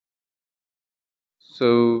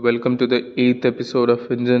Welcome to the eighth episode of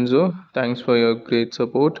Vincenzo. Thanks for your great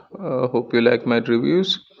support. Hope you like my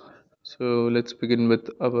reviews. Let's begin with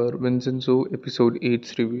our Vincenzo episode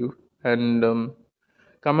 8's review. And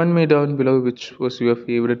comment me down below which was your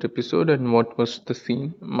favorite episode and what was the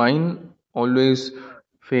scene. Mine always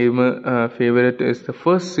favorite is the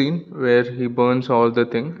first scene where he burns all the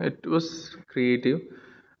thing. It was creative,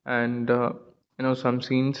 and some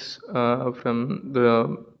scenes from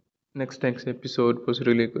the next episode was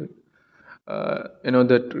really good.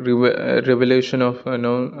 That revelation of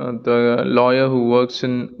the lawyer who works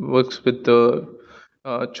with the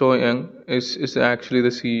Cho Young is actually the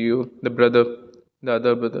CEO, the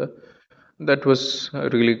other brother. That was a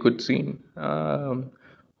really good scene.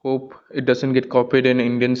 Hope it doesn't get copied in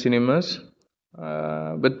Indian cinemas,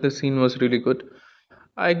 but the scene was really good.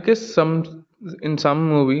 I guess some Indian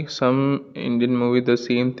movie, the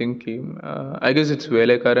same thing came. I guess it's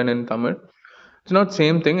Velakaran in Tamil. It's not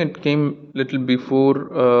same thing. It came little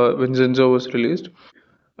before Vincenzo was released.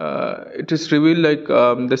 It is revealed like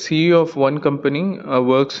the CEO of one company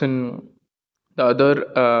works in the other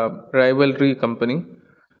rivalry company,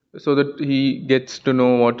 so that he gets to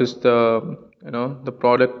know what is the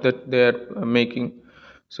product that they are making.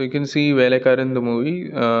 So you can see Velakaran the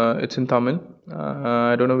movie. It's in Tamil.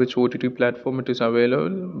 I don't know which OTT platform it is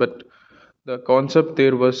available, but the concept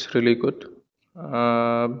there was really good.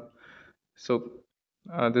 Uh, so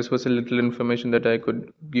this was a little information that I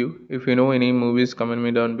could give. If you know any movies, comment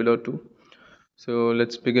me down below too. So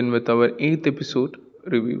let's begin with our eighth episode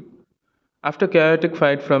review. After chaotic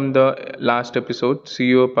fight from the last episode,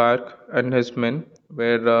 CEO Park and his men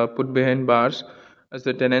were put behind bars as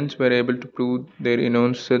the tenants were able to prove their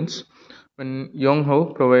innocence when Yong Ho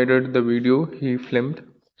provided the video he filmed,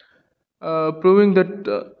 proving that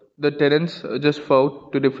the tenants just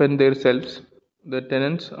vowed to defend themselves. The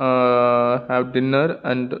tenants have dinner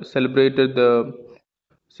and celebrated of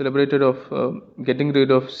getting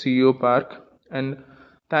rid of CEO Park and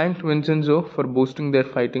thanked Vincenzo for boosting their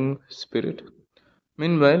fighting spirit.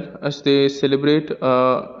 Meanwhile, as they celebrate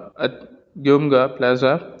at Gyumga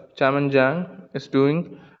Plaza, Chamanjang is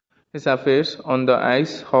doing his affairs on the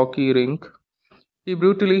ice hockey rink. He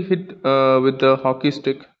brutally hit with the hockey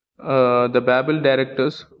stick the Babel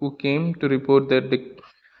directors who came to report their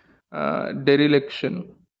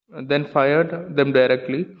dereliction, then fired them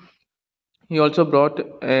directly. He also brought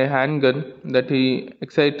a handgun that he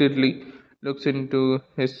excitedly looks into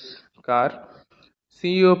his car.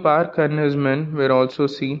 CEO Park and his men were also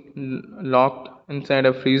seen locked inside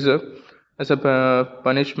a freezer as a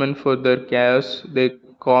punishment for the chaos they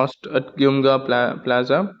caused at Gyumga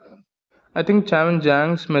Plaza. I think Chavan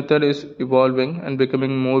Jiang's method is evolving and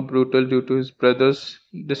becoming more brutal due to his brother's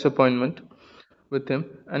disappointment with him,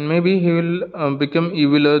 and maybe he will become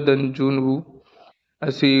eviler than Junwoo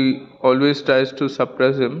as he always tries to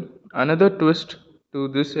suppress him. Another twist to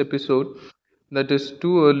this episode that is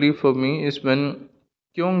too early for me is when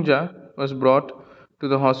Kyongja was brought to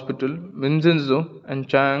the hospital. Vincenzo and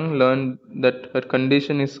Chang learned that her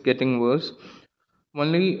condition is getting worse.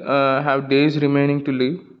 Only have days remaining to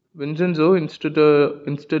live. Vincenzo instead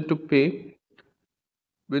to pay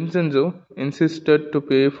Vincenzo insisted to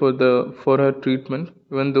pay for her treatment,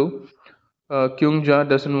 even though Kyungja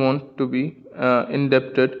doesn't want to be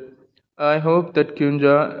indebted. I hope that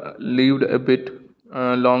Kyungja lived a bit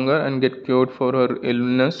longer and get cured for her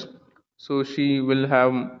illness, so she will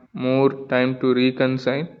have more time to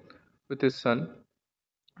reconcile with his son.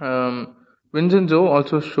 Um, Vincenzo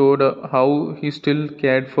also showed how he still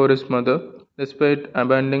cared for his mother despite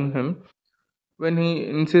abandoning him when he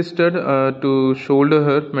insisted to shoulder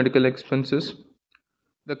her medical expenses.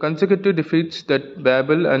 The consecutive defeats that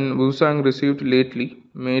Babel and Wusang received lately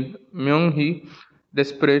made Myung-hee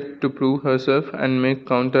desperate to prove herself and make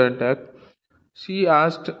counterattack. She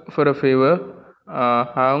asked for a favor.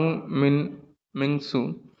 Hang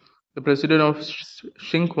Ming-soo, the president of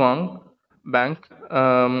Xinhuang Bank,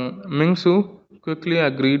 Ming-soo quickly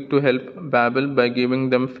agreed to help Babel by giving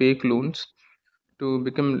them fake loans to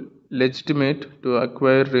become legitimate to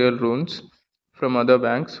acquire real loans from other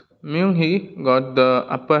banks. Myung-hee got the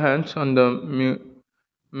upper hands on the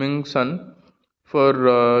Ming-sun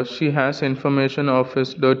for she has information of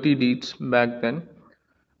his dirty deeds back then.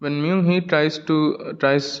 When Myung-hee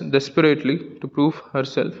tries desperately to prove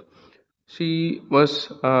herself, she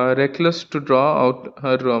was reckless to draw out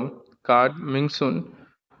her card Ming-sun,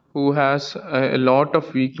 who has a lot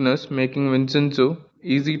of weakness, making Vincenzo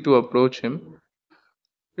easy to approach him.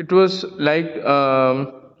 It was like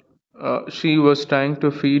she was trying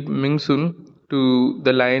to feed Ming-sun to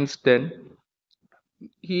the lion's den.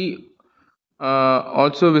 He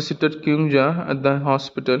also visited Kyungja at the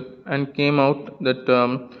hospital and came out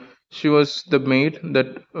that she was the maid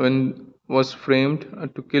that when was framed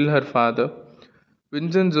to kill her father.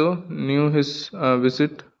 Vincenzo knew his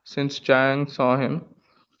visit since Chang saw him.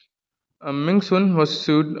 Ming Sun was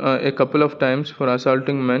sued a couple of times for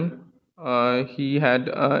assaulting men he had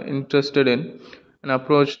interested in and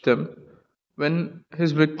approached them. When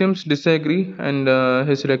his victims disagree and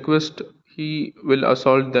his request, he will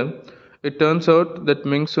assault them. It turns out that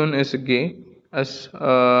Ming Sun is gay, as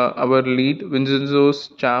our lead, Vincenzo's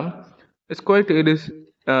charm, is quite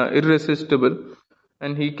irresistible,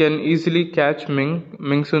 and he can easily catch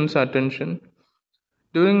Ming Sun's attention.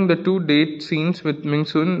 During the two date scenes with Ming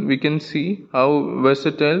Sun, we can see how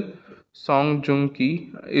versatile Song Joong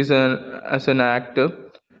Ki is as an actor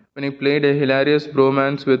when he played a hilarious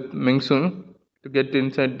bromance with Ming Sun to get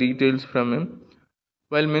inside details from him.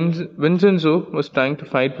 While Vincenzo was trying to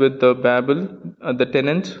fight with the Babel, the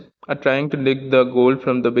tenants are trying to dig the gold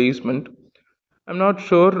from the basement. I'm not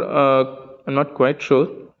sure, I'm not quite sure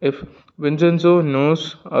if Vincenzo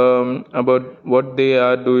knows about what they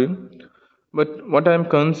are doing, but what I'm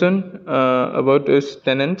concerned about is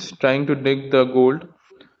tenants trying to dig the gold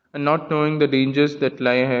and not knowing the dangers that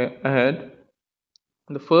lie ahead.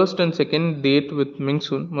 The first and second date with Ming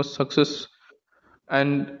Sun was success,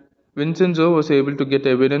 and Vincenzo was able to get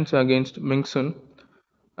evidence against Ming Sun.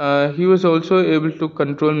 He was also able to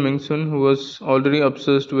control Ming Sun, who was already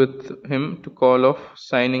obsessed with him, to call off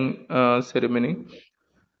signing ceremony.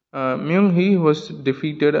 Myung Hee was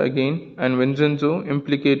defeated again, and Vincenzo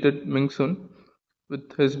implicated Ming Sun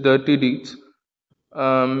with his dirty deeds.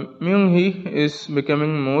 Myung Hee is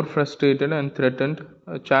becoming more frustrated and threatened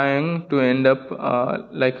Chiang to end up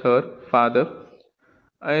like her father.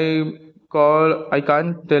 I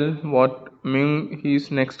can't tell what Myung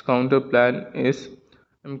Hee's next counter plan is.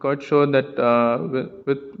 I'm quite sure that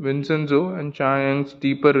with Vincenzo and Chiang's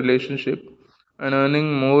deeper relationship and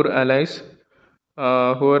earning more allies who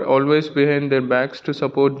are always behind their backs to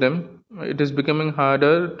support them, it is becoming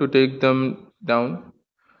harder to take them down.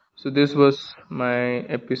 So this was my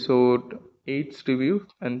episode 8's review,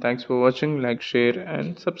 and thanks for watching. Like, share,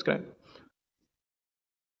 and subscribe.